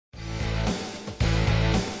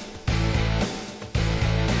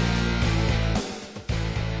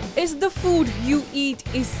Is the food you eat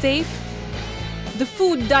is safe? The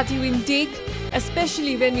food that you intake,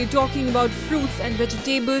 especially when you're talking about fruits and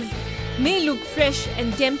vegetables, may look fresh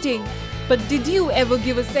and tempting, but did you ever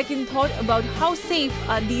give a second thought about how safe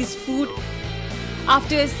are these food?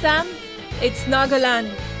 After Assam, it's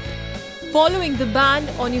Nagaland. Following the ban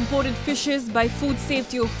on imported fishes by food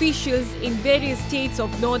safety officials in various states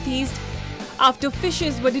of Northeast, after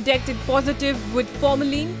fishes were detected positive with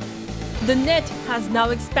formalin, the net has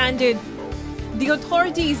now expanded. The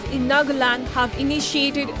authorities in Nagaland have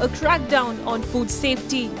initiated a crackdown on food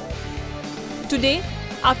safety. Today,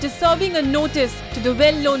 after serving a notice to the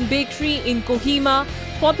well-known bakery in Kohima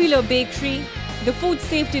Popular Bakery, the Food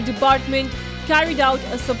Safety Department carried out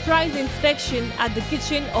a surprise inspection at the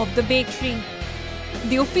kitchen of the bakery.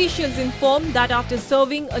 The officials informed that after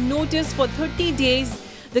serving a notice for 30 days,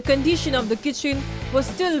 the condition of the kitchen was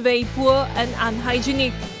still very poor and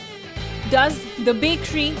unhygienic. Thus, the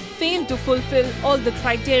bakery failed to fulfill all the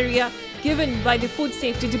criteria given by the Food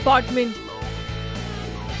Safety Department.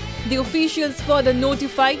 The officials further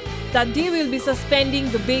notified that they will be suspending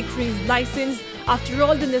the bakery's license after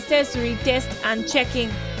all the necessary tests and checking.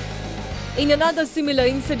 In another similar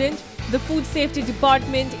incident, the Food Safety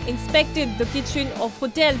Department inspected the kitchen of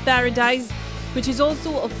Hotel Paradise, which is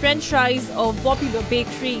also a franchise of Popular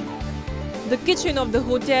Bakery. The kitchen of the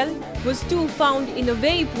hotel was too found in a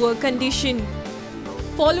very poor condition.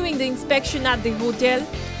 Following the inspection at the hotel,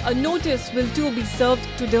 a notice will too be served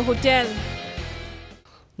to the hotel.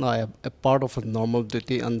 Now, a part of a normal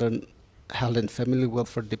duty under Health and Family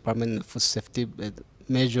Welfare Department Food Safety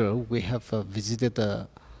measure, we have visited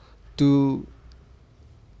two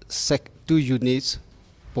units,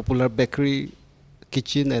 Popular Bakery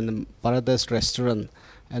kitchen and Paradise restaurant,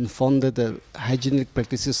 and found that the hygienic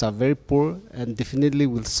practices are very poor and definitely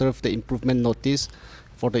will serve the improvement notice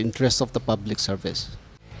for the interest of the public service.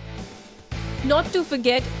 Not to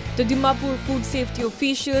forget, the Dimapur food safety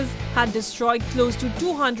officials had destroyed close to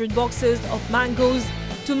 200 boxes of mangoes,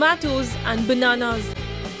 tomatoes and bananas,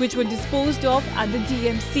 which were disposed of at the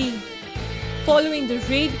DMC. Following the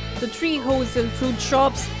raid, the 3 wholesale fruit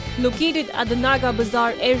shops located at the Naga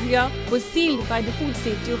Bazaar area were sealed by the food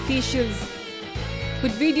safety officials.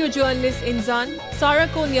 With video journalist Inzan, Sara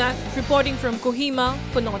Konyak reporting from Kohima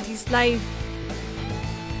for Northeast Live.